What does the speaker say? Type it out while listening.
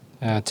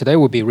Today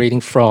we'll be reading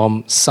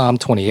from Psalm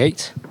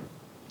 28.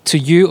 To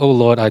you, O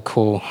Lord, I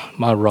call,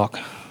 my rock.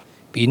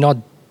 Be not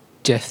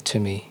deaf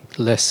to me,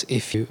 lest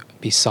if you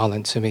be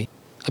silent to me.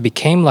 I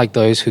became like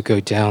those who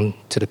go down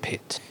to the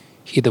pit.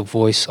 Hear the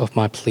voice of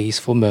my pleas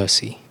for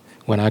mercy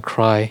when I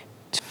cry,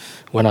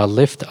 when I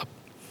lift up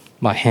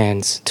my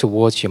hands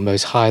towards your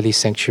most highly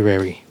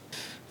sanctuary.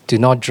 Do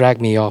not drag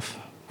me off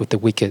with the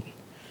wicked,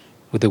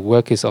 with the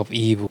workers of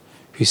evil,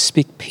 who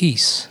speak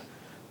peace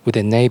with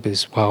their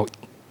neighbors while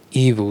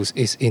evils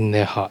is in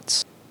their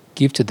hearts.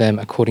 Give to them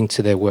according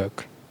to their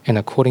work, and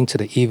according to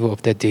the evil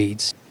of their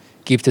deeds.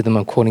 Give to them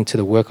according to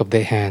the work of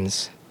their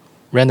hands.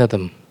 Render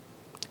them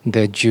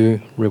their due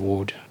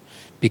reward,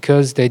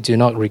 because they do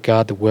not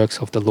regard the works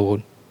of the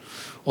Lord,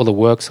 or the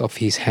works of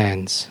his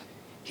hands.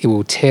 He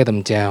will tear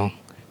them down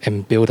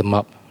and build them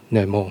up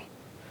no more.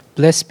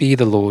 Blessed be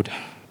the Lord,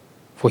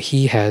 for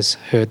he has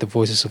heard the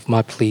voices of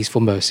my pleas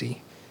for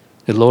mercy.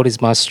 The Lord is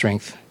my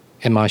strength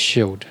and my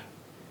shield.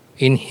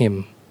 In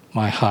him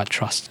my heart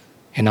trusts,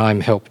 and I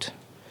am helped.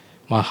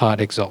 My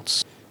heart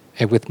exalts,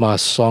 and with my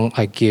song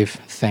I give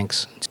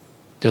thanks.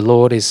 The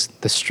Lord is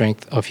the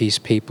strength of his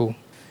people.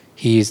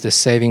 He is the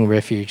saving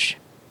refuge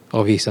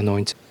of his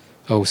anointed.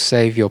 Oh,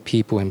 save your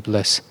people and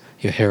bless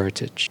your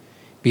heritage.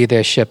 Be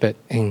their shepherd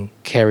and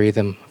carry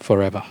them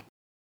forever.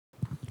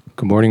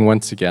 Good morning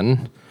once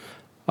again.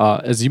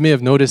 As you may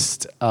have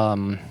noticed,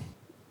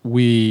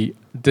 we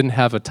didn't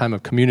have a time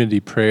of community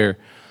prayer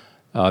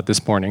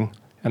this morning,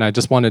 and I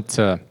just wanted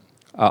to,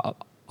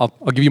 I'll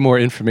give you more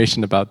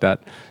information about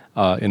that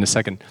in a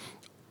second.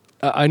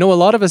 I know a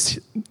lot of us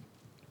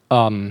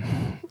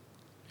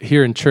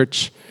here in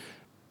church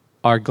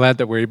are glad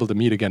that we're able to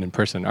meet again in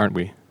person, aren't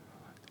we?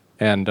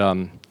 And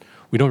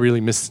we don't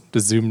really miss the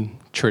Zoom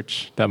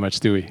church that much,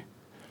 do we?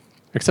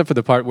 Except for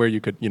the part where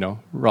you could,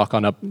 rock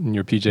on up in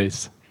your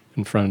PJs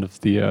in front of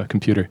the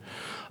computer.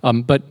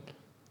 But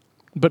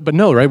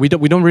no, right? We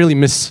don't really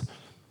miss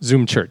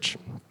Zoom church.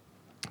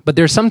 But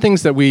there are some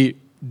things that we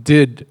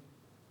did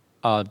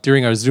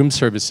during our Zoom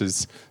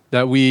services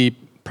that we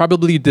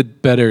probably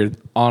did better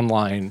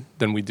online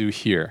than we do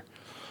here.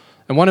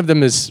 And one of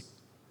them is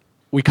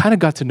we kind of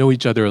got to know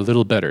each other a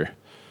little better.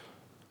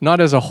 Not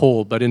as a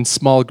whole, but in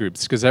small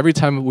groups. Because every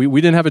time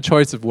we didn't have a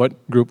choice of what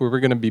group we were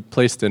going to be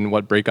placed in,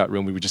 what breakout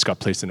room. We just got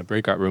placed in a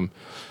breakout room.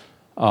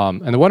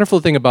 And the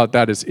wonderful thing about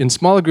that is in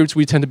smaller groups,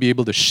 we tend to be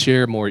able to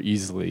share more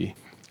easily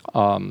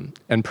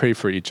and pray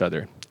for each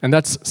other. And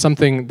that's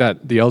something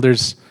that the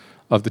elders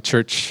of the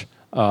church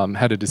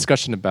had a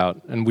discussion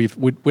about. And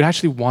we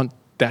actually want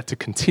that to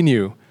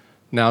continue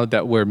now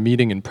that we're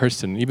meeting in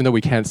person, even though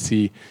we can't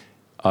see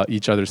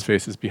each other's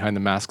faces behind the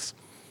masks.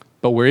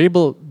 But we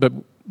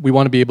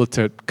want to be able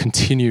to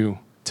continue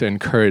to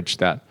encourage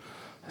that.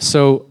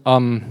 So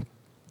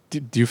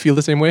do you feel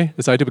the same way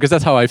as I do? Because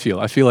that's how I feel.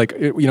 I feel like,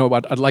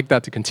 I'd like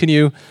that to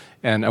continue,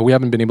 and we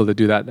haven't been able to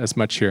do that as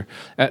much here.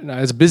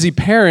 As a busy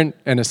parent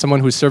and as someone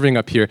who's serving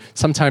up here,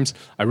 sometimes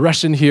I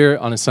rush in here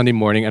on a Sunday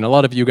morning, and a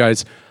lot of you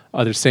guys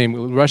are the same. We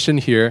rush in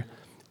here,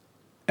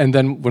 and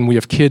then when we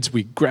have kids,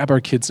 we grab our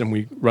kids and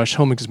we rush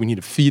home because we need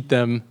to feed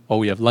them, or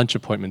we have lunch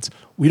appointments.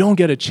 We don't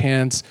get a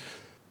chance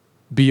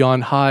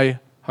beyond, hi,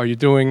 how are you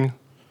doing?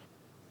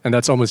 And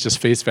that's almost just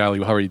face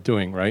value, how are you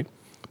doing, right?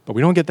 But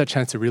we don't get that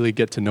chance to really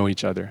get to know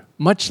each other,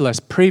 much less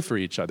pray for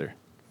each other.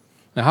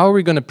 Now, how are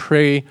we going to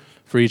pray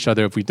for each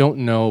other if we don't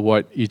know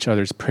what each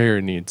other's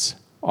prayer needs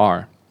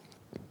are?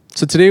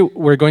 So today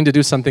we're going to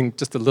do something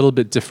just a little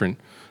bit different.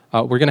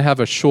 We're going to have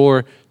a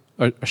shorter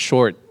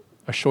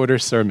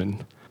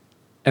sermon,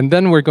 and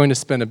then we're going to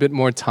spend a bit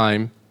more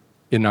time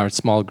in our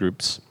small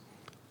groups,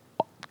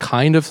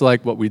 kind of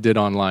like what we did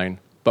online,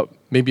 but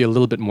maybe a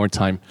little bit more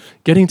time,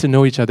 getting to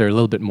know each other a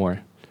little bit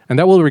more. And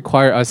that will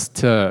require us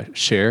to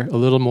share a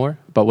little more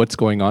about what's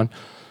going on,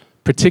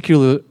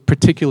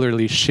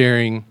 particularly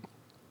sharing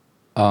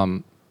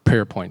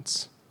prayer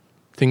points,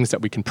 things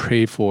that we can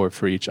pray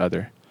for each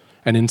other.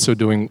 And in so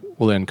doing,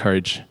 we'll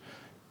encourage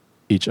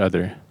each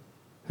other.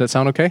 Does that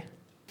sound okay?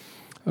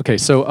 Okay,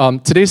 so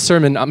today's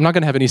sermon, I'm not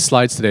going to have any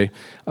slides today.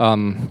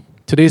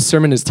 Today's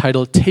sermon is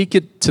titled, Take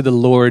It to the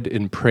Lord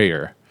in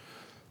Prayer.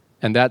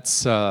 And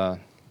that's the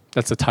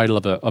title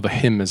of a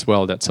hymn as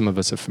well that some of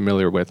us are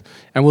familiar with.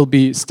 And we'll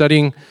be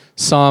studying a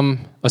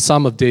Psalm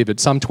of David,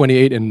 Psalm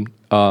 28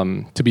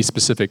 to be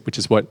specific, which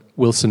is what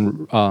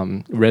Wilson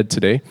read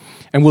today.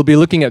 And we'll be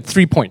looking at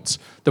 3 points.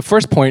 The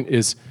first point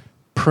is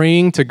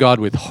praying to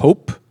God with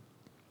hope.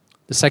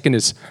 The second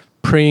is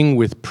praying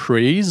with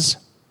praise.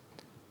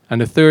 And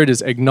the third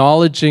is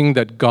acknowledging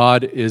that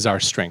God is our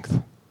strength.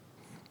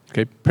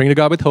 Okay, praying to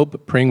God with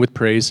hope, praying with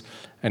praise,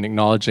 and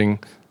acknowledging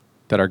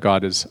that our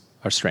God is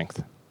our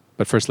strength.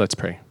 But first, let's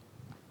pray.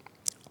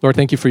 Lord,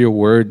 thank you for your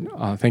word.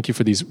 Thank you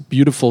for these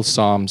beautiful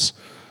psalms,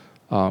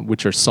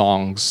 which are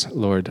songs,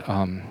 Lord,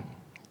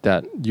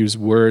 that use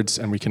words,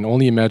 and we can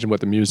only imagine what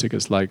the music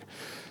is like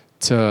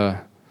to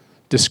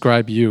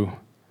describe you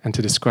and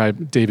to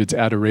describe David's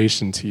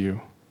adoration to you.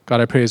 God,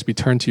 I pray as we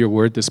turn to your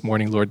word this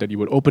morning, Lord, that you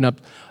would open up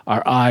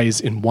our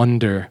eyes in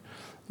wonder,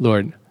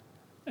 Lord,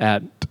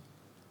 at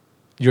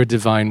your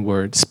divine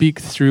word. Speak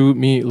through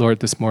me, Lord,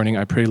 this morning.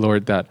 I pray,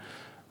 Lord, that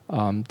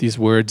these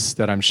words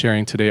that I'm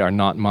sharing today are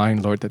not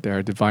mine, Lord, that they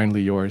are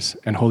divinely yours.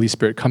 And Holy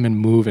Spirit, come and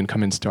move and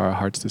come and stir our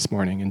hearts this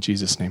morning. In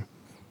Jesus' name,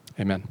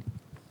 amen.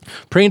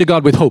 Praying to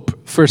God with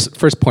hope,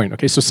 first point.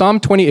 Okay, so Psalm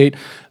 28,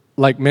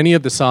 like many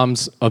of the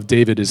Psalms of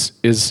David, is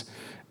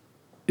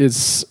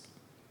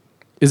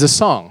a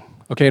song.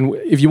 Okay, and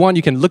if you want,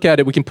 you can look at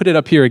it. We can put it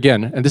up here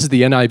again. And this is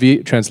the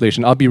NIV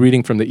translation. I'll be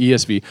reading from the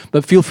ESV.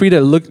 But feel free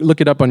to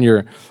look it up on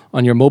your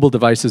mobile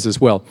devices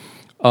as well.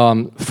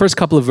 First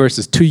couple of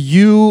verses. To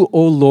you,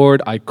 O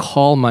Lord, I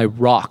call my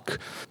rock.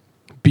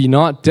 Be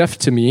not deaf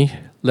to me,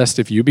 lest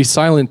if you be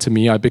silent to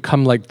me, I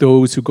become like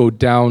those who go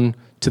down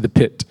to the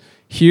pit.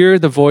 Hear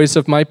the voice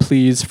of my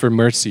pleas for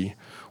mercy.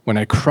 When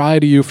I cry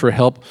to you for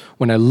help,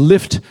 when I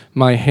lift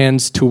my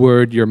hands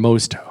toward your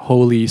most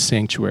holy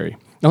sanctuary.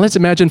 Now let's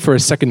imagine for a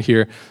second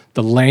here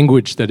the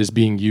language that is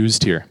being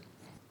used here.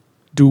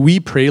 Do we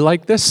pray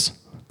like this?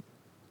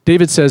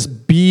 David says,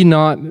 be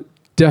not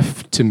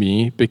deaf to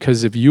me,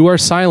 because if you are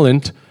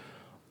silent,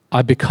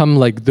 I become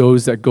like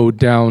those that go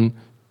down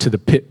to the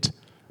pit.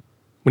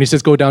 When he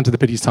says go down to the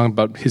pit, he's talking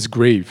about his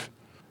grave.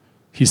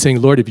 He's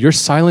saying, Lord, if you're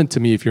silent to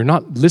me, if you're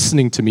not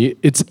listening to me,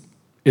 it's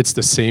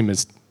the same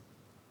as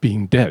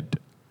being dead.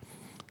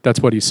 That's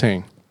what he's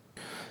saying.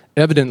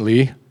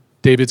 Evidently,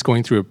 David's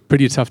going through a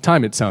pretty tough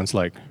time, it sounds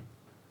like.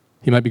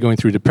 He might be going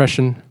through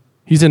depression.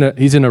 He's in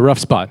a rough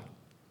spot.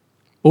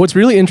 But what's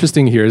really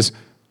interesting here is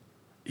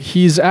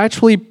he's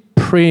actually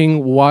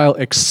praying while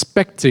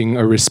expecting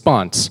a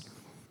response.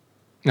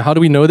 Now, how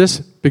do we know this?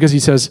 Because he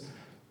says,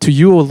 to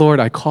you, O Lord,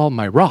 I call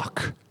my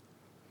rock.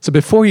 So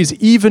before he's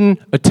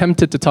even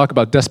attempted to talk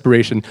about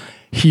desperation,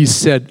 he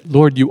said,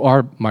 Lord, you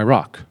are my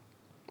rock,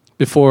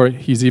 before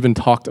he's even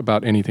talked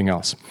about anything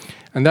else.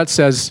 And that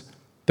says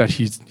that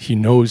he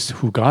knows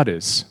who God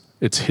is.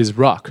 It's his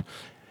rock.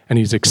 And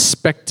he's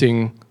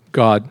expecting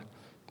God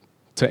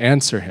to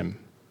answer him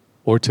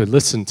or to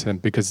listen to him,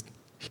 because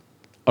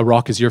a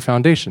rock is your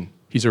foundation.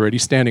 He's already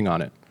standing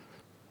on it.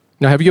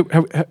 Now, have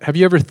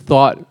you ever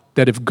thought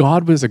that if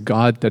God was a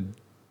God that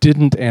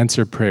didn't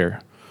answer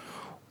prayer,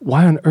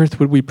 why on earth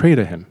would we pray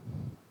to him?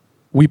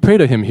 We pray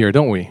to him here,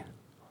 don't we?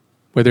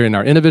 Whether in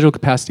our individual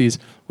capacities,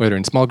 whether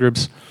in small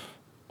groups,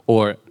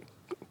 or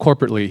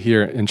corporately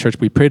here in church,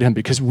 we pray to him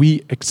because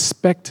we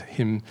expect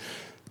him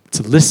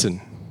to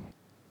listen.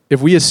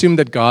 If we assume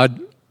that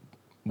God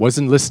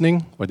wasn't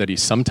listening, or that he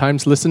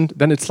sometimes listened,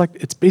 then it's like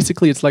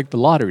the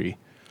lottery.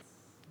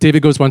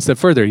 David goes one step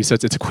further. He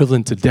says it's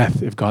equivalent to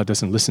death if God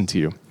doesn't listen to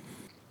you.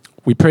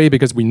 We pray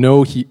because we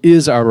know he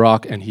is our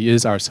rock and he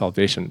is our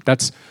salvation.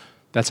 That's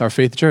our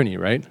faith journey,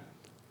 right?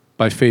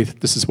 By faith,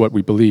 this is what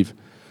we believe.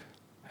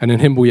 And in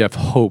him we have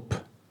hope.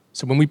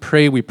 So when we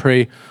pray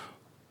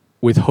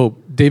with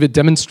hope. David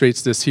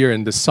demonstrates this here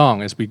in this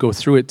song as we go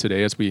through it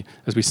today, as we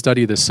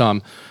study this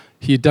psalm.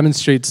 He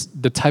demonstrates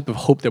the type of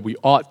hope that we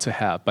ought to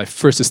have by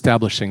first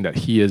establishing that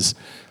he is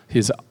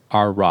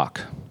our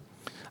rock.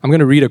 I'm going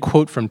to read a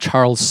quote from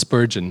Charles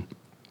Spurgeon,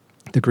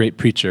 the great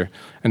preacher.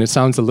 And it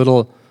sounds a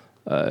little,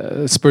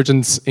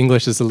 Spurgeon's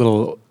English is a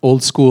little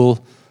old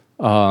school,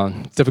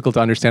 difficult to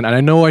understand. And I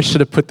know I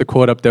should have put the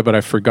quote up there, but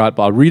I forgot.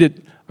 But I'll read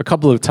it a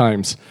couple of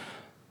times.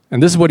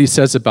 And this is what he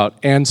says about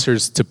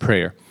answers to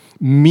prayer.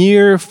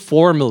 Mere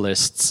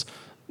formalists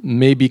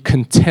may be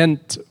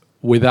content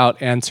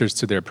without answers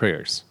to their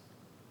prayers.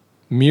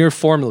 Mere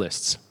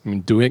formalists, I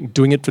mean,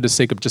 doing it for the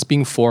sake of just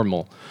being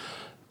formal,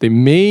 they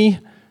may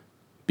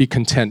be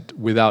content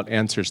without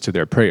answers to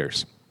their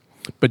prayers.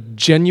 But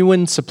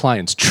genuine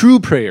suppliants, true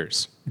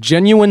prayers,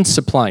 genuine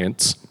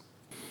suppliants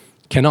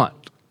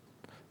cannot.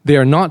 They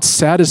are not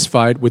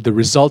satisfied with the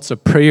results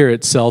of prayer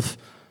itself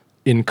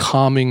in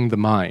calming the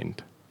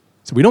mind.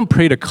 So we don't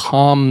pray to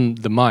calm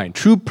the mind.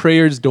 True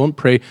prayers don't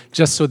pray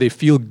just so they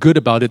feel good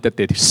about it, that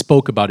they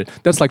spoke about it.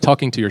 That's like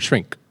talking to your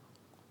shrink.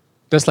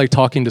 That's like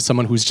talking to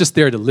someone who's just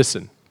there to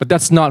listen. But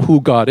that's not who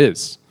God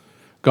is.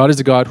 God is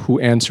a God who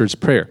answers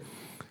prayer.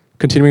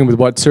 Continuing with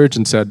what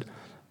Spurgeon said,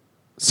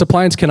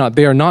 suppliants cannot.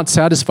 They are not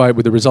satisfied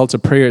with the results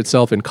of prayer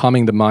itself in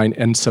calming the mind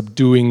and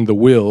subduing the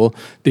will.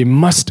 They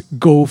must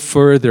go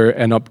further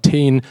and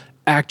obtain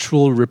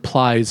actual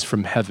replies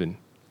from heaven,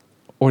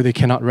 or they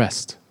cannot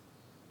rest.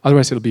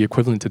 Otherwise, it'll be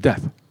equivalent to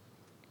death.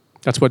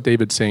 That's what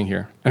David's saying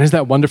here. And isn't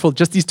that wonderful?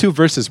 Just these two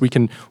verses, we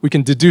can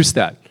deduce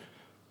that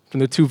from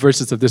the two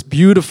verses of this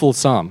beautiful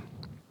psalm.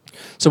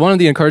 So one of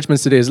the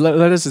encouragements today is let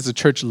us as a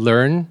church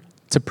learn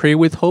to pray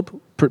with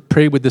hope,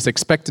 pray with this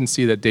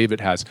expectancy that David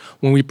has.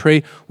 When we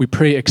pray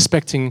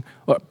expecting,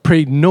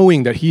 pray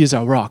knowing that he is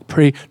our rock,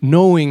 pray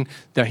knowing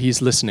that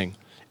he's listening,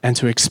 and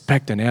to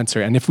expect an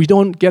answer. And if we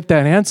don't get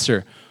that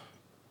answer,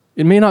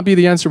 it may not be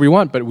the answer we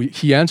want, but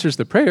he answers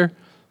the prayer.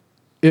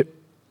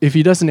 If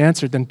he doesn't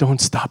answer, then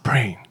don't stop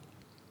praying.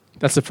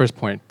 That's the first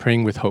point,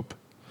 praying with hope.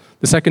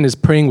 The second is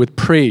praying with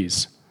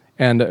praise.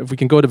 And if we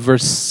can go to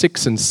verse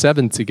 6 and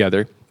 7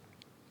 together.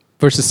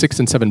 Verses 6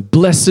 and 7.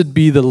 Blessed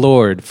be the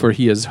Lord, for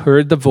he has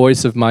heard the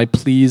voice of my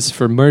pleas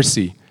for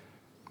mercy.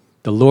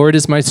 The Lord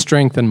is my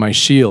strength and my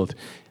shield.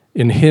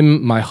 In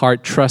him my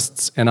heart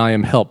trusts and I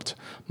am helped.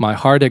 My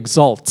heart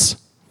exalts,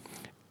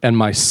 and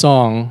my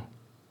song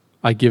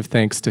I give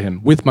thanks to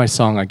him. With my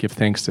song I give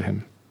thanks to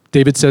him.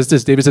 David says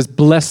this. David says,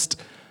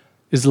 blessed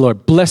is the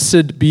Lord.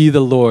 Blessed be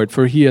the Lord,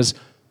 for he has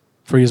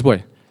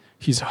what?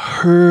 He's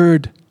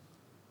heard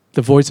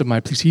the voice of my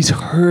pleas. He's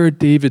heard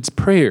David's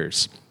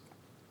prayers.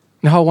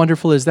 Now how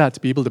wonderful is that to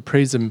be able to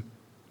praise him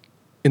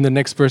in the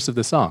next verse of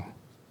the song?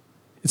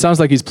 It sounds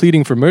like he's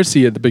pleading for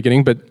mercy at the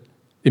beginning, but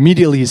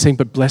immediately he's saying,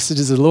 but blessed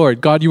is the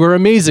Lord. God, you are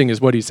amazing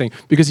is what he's saying,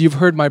 because you've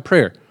heard my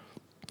prayer.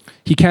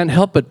 He can't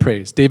help but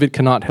praise. David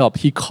cannot help.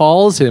 He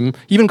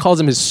even calls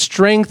him his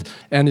strength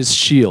and his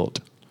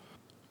shield.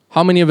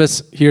 How many of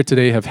us here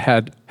today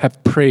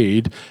have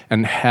prayed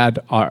and had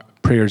our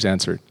prayers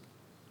answered?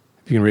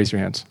 If you can raise your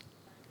hands.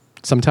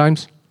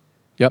 Sometimes?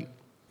 Yep.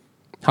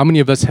 How many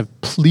of us have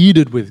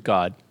pleaded with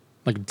God,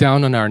 like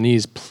down on our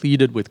knees,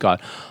 pleaded with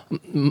God?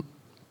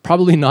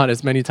 Probably not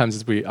as many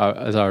times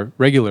as our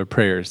regular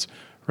prayers,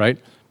 right?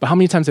 But how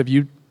many times have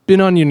you been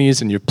on your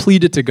knees and you've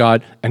pleaded to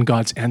God and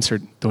God's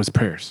answered those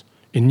prayers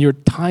in your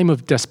time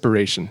of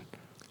desperation?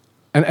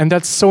 And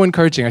that's so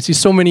encouraging. I see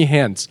so many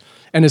hands.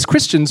 And as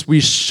Christians, we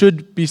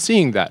should be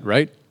seeing that,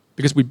 right?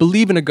 Because we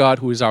believe in a God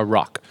who is our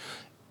rock.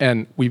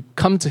 And we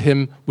come to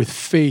him with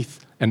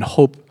faith and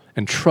hope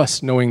and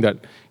trust, knowing that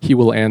he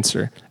will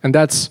answer. And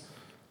that's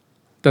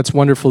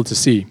wonderful to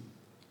see.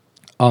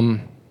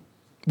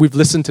 We've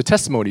listened to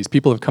testimonies.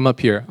 People have come up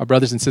here. Our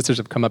brothers and sisters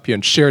have come up here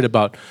and shared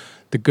about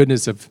the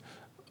goodness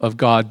of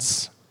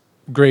God's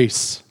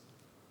grace.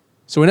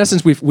 So in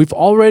essence, we've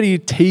already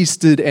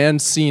tasted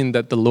and seen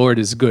that the Lord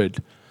is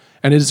good.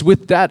 And it is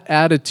with that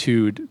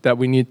attitude that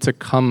we need to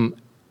come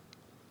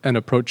and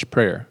approach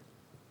prayer.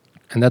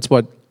 And that's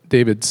what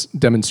David's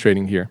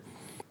demonstrating here.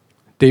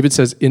 David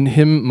says, in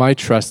him my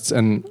trusts,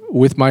 and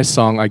with my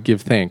song I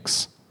give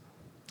thanks.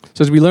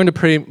 So as we learn to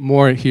pray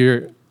more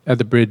here at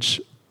the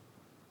Bridge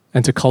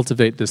and to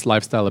cultivate this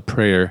lifestyle of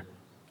prayer,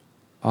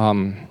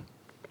 I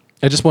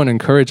just want to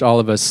encourage all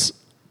of us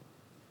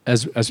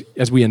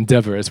as we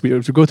endeavor, as we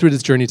go through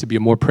this journey to be a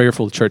more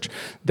prayerful church,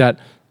 that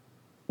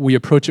we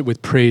approach it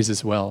with praise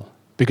as well,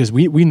 because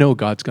we know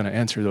God's going to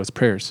answer those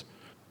prayers.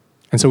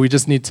 And so we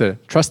just need to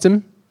trust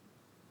him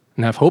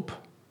and have hope,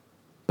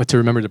 but to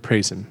remember to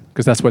praise him,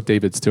 because that's what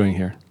David's doing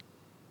here.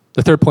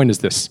 The third point is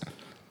this: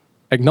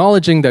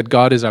 acknowledging that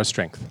God is our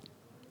strength.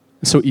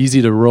 It's so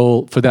easy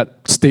for that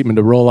statement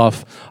to roll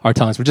off our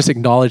tongues. We just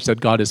acknowledge that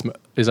God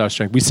is our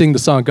strength. We sing the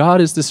song,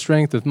 God is the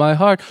strength of my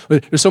heart.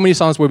 There's so many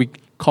songs where we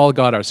call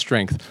God our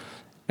strength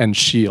and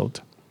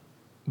shield.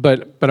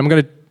 But I'm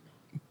going to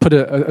put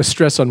a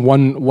stress on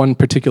one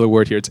particular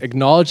word here. It's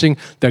acknowledging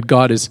that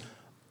God is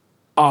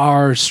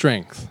our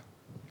strength.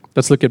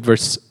 Let's look at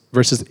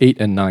verses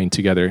 8 and 9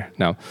 together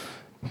now.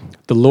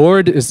 The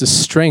Lord is the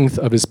strength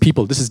of his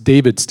people. This is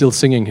David still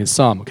singing his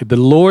psalm. Okay, the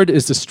Lord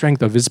is the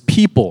strength of his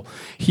people.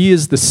 He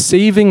is the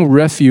saving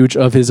refuge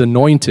of his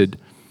anointed.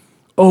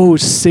 Oh,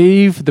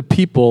 save the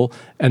people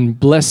and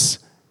bless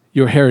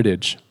your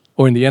heritage.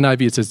 Or in the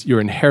NIV it says your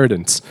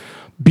inheritance.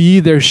 Be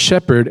their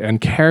shepherd and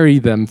carry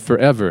them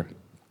forever.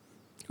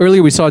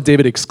 Earlier we saw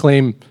David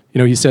exclaim,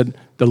 he said,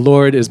 the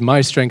Lord is my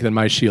strength and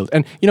my shield.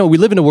 And, we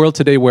live in a world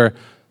today where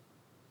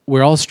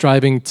we're all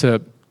striving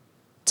to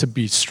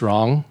be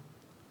strong,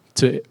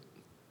 to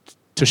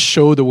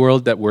show the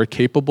world that we're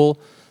capable,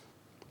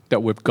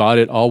 that we've got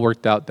it all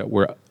worked out, that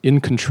we're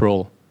in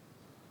control.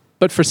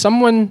 But for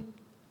someone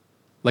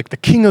like the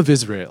King of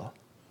Israel,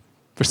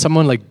 for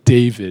someone like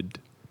David,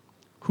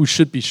 who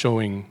should be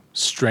showing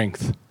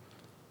strength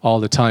all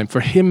the time, for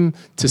him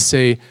to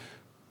say,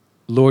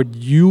 Lord,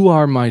 you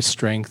are my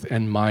strength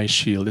and my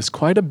shield, is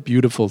quite a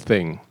beautiful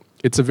thing.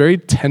 It's a very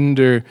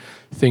tender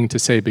thing to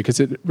say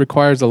because it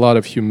requires a lot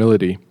of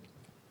humility.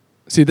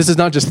 See, this is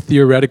not just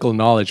theoretical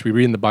knowledge. We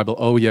read in the Bible,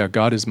 oh yeah,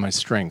 God is my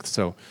strength,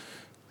 so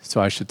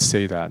I should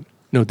say that.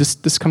 No,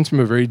 this comes from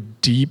a very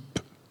deep,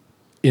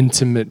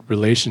 intimate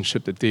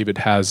relationship that David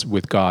has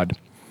with God,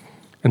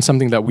 and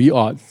something that we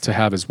ought to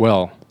have as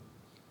well.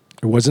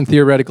 It wasn't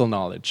theoretical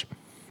knowledge.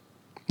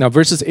 Now,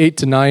 verses 8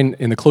 to 9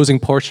 in the closing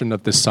portion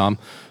of this psalm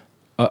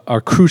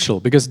are crucial,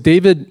 because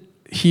David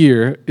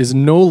here is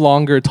no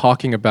longer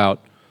talking about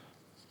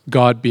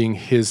God being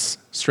his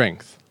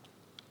strength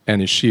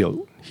and his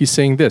shield. He's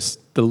saying this: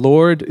 the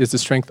Lord is the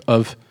strength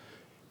of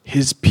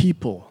his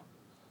people.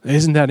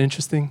 Isn't that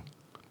interesting?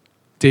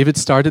 David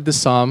started the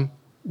psalm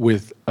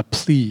with a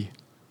plea.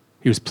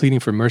 He was pleading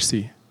for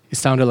mercy. He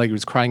sounded like he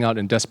was crying out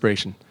in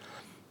desperation.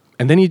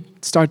 And then he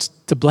starts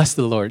to bless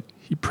the Lord.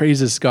 He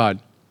praises God.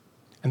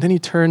 And then he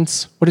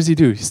turns, what does he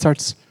do?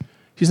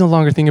 He's no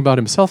longer thinking about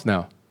himself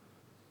now.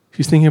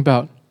 He's thinking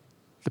about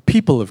the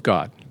people of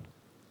God.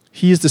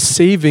 He is the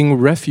saving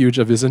refuge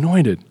of his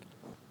anointed.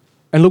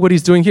 And look what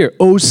he's doing here.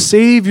 Oh,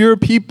 save your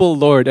people,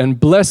 Lord, and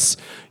bless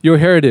your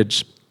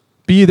heritage.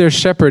 Be their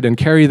shepherd and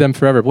carry them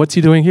forever. What's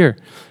he doing here?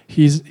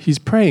 He's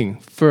praying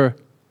for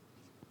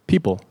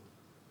people.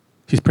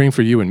 He's praying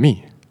for you and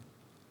me.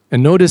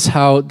 And notice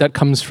how that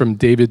comes from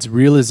David's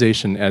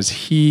realization as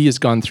he has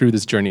gone through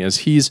this journey, as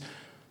he's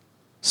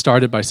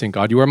started by saying,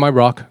 God, you are my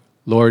rock.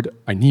 Lord,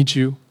 I need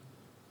you.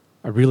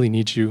 I really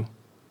need you.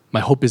 My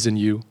hope is in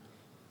you.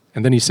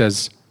 And then he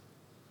says,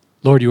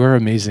 Lord, you are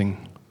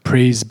amazing.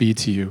 Praise be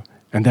to you.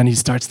 And then he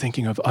starts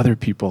thinking of other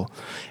people.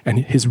 And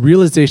his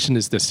realization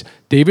is this.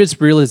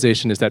 David's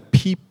realization is that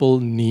people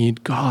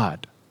need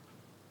God.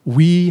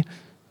 We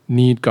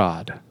need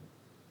God.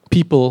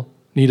 People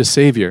need a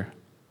savior.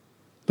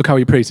 Look how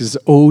he prays. He says,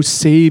 oh,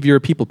 save your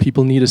people.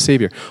 People need a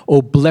savior.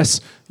 Oh,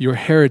 bless your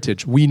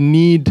heritage. We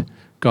need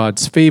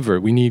God's favor.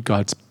 We need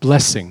God's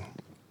blessing.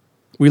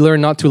 We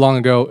learned not too long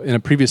ago in a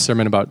previous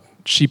sermon about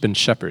sheep and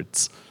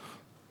shepherds.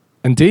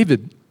 And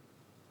David,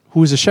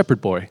 who is a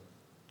shepherd boy,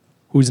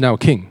 who is now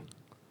king,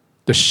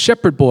 the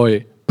shepherd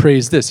boy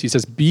prays this. He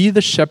says, be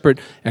the shepherd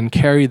and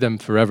carry them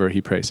forever,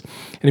 he prays.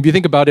 And if you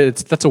think about it,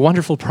 that's a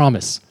wonderful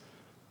promise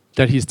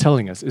that he's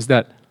telling us, is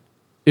that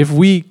if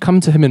we come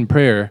to him in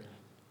prayer,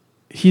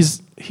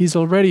 he's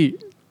already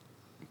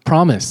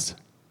promised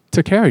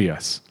to carry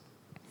us.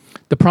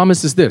 The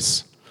promise is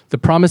this. The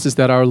promise is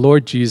that our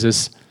Lord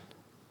Jesus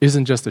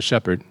isn't just a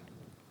shepherd.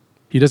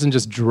 He doesn't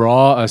just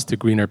draw us to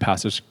greener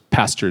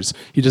pastures.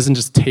 He doesn't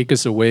just take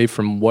us away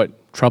from what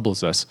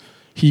troubles us.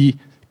 He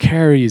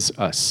carries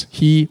us.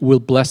 He will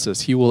bless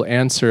us. He will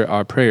answer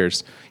our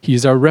prayers. He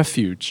is our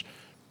refuge.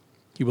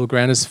 He will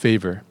grant us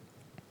favor,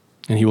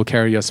 and he will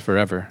carry us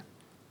forever.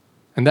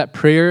 And that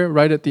prayer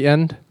right at the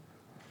end,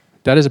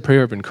 that is a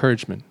prayer of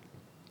encouragement.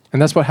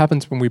 And that's what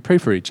happens when we pray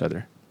for each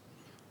other.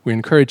 We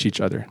encourage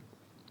each other.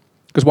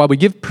 Because while we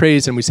give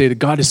praise and we say that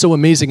God is so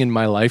amazing in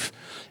my life,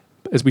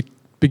 as we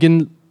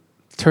begin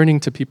turning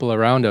to people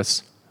around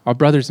us, our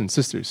brothers and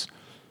sisters,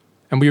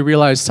 and we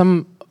realize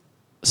some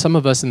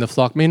of us in the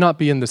flock may not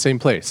be in the same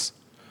place,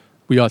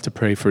 we ought to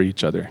pray for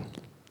each other.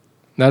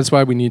 That is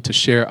why we need to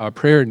share our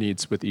prayer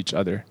needs with each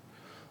other.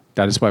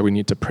 That is why we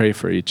need to pray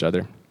for each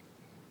other.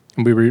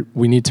 And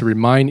we need to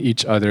remind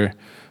each other,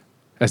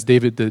 as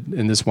David did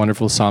in this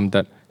wonderful psalm,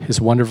 that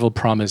his wonderful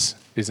promise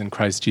is in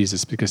Christ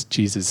Jesus, because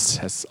Jesus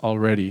has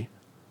already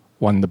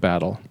won the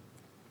battle.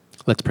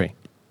 Let's pray.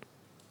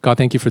 God,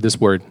 thank you for this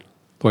word.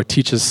 Lord,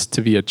 teach us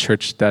to be a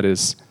church that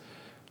is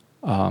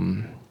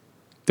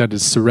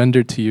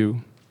surrendered to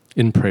you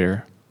in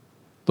prayer.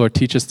 Lord,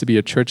 teach us to be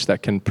a church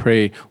that can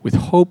pray with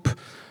hope.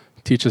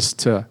 Teach us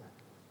to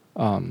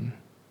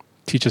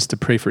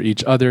pray for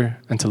each other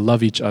and to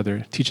love each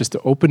other. Teach us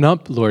to open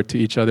up, Lord, to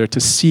each other, to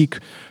seek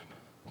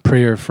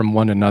prayer from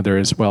one another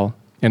as well.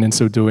 And in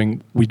so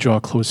doing, we draw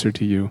closer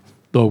to you.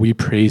 Lord, we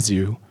praise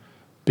you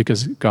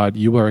because, God,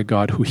 you are a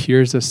God who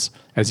hears us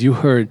as you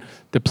heard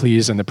the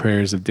pleas and the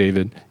prayers of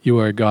David. You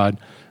are a God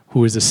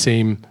who is the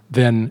same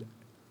then,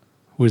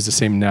 who is the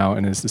same now,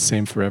 and is the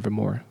same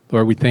forevermore.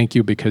 Lord, we thank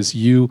you because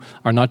you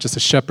are not just a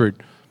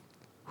shepherd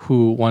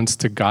who wants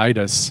to guide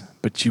us,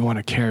 but you want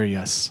to carry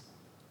us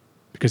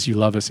because you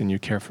love us and you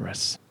care for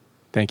us.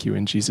 Thank you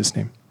in Jesus'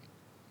 name.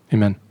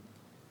 Amen.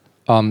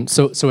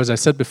 So as I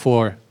said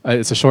before,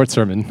 it's a short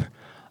sermon.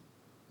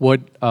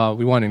 What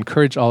we want to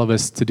encourage all of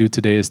us to do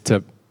today is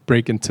to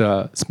break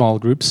into small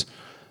groups.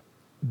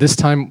 This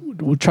time,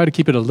 we'll try to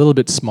keep it a little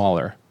bit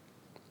smaller.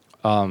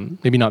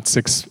 Maybe not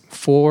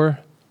 6-4,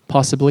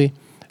 possibly.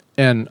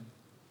 And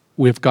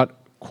we've got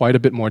quite a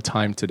bit more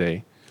time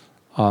today.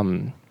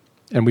 And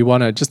we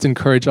want to just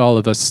encourage all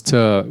of us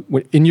to,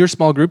 in your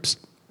small groups,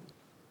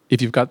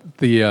 if you've got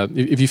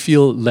if you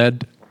feel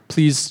led,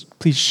 please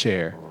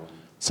share.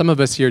 Some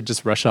of us here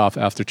just rush off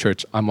after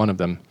church. I'm one of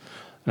them.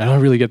 And I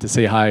don't really get to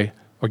say hi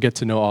or get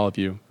to know all of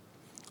you.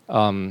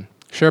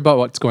 Share about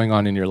what's going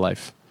on in your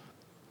life.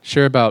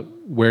 Share about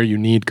where you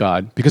need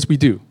God, because we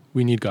do.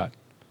 We need God.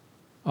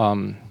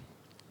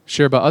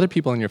 Share about other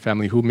people in your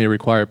family who may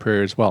require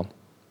prayer as well.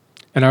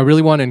 And I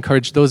really want to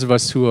encourage those of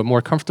us who are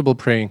more comfortable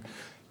praying,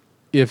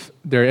 if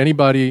there are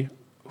anybody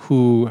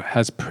who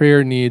has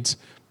prayer needs,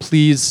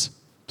 please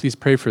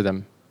pray for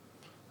them.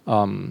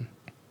 And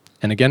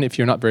again, if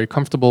you're not very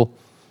comfortable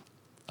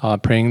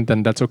praying,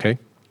 then that's okay.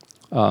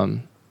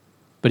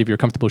 But if you're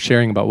comfortable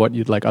sharing about what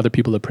you'd like other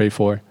people to pray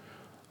for,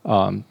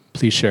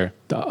 please share.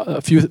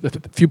 A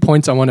few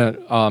points I want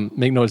to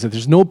make note is that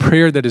there's no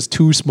prayer that is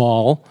too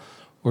small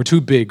or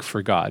too big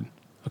for God.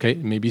 Okay,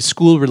 it may be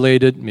school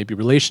related, maybe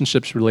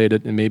relationships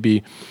related, and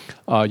maybe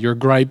your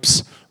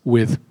gripes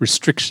with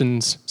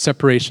restrictions,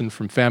 separation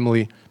from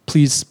family.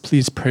 Please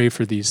pray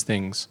for these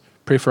things.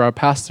 Pray for our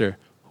pastor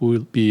who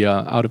will be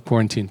out of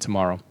quarantine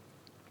tomorrow.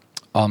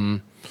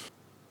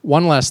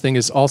 One last thing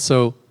is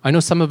also, I know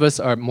some of us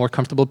are more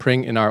comfortable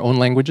praying in our own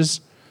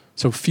languages,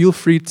 so feel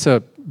free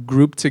to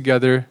group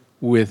together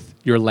with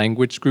your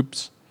language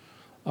groups.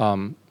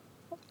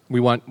 We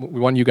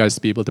want you guys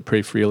to be able to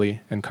pray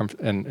freely and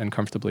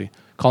comfortably.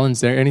 Colin,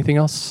 is there anything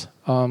else?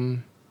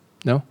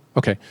 No?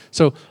 Okay.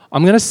 So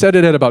I'm going to set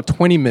it at about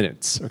 20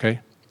 minutes,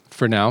 okay,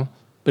 for now.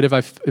 But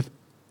if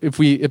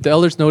the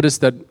elders notice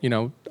that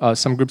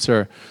some groups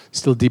are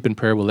still deep in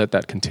prayer, we'll let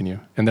that continue,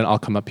 and then I'll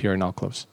come up here and I'll close.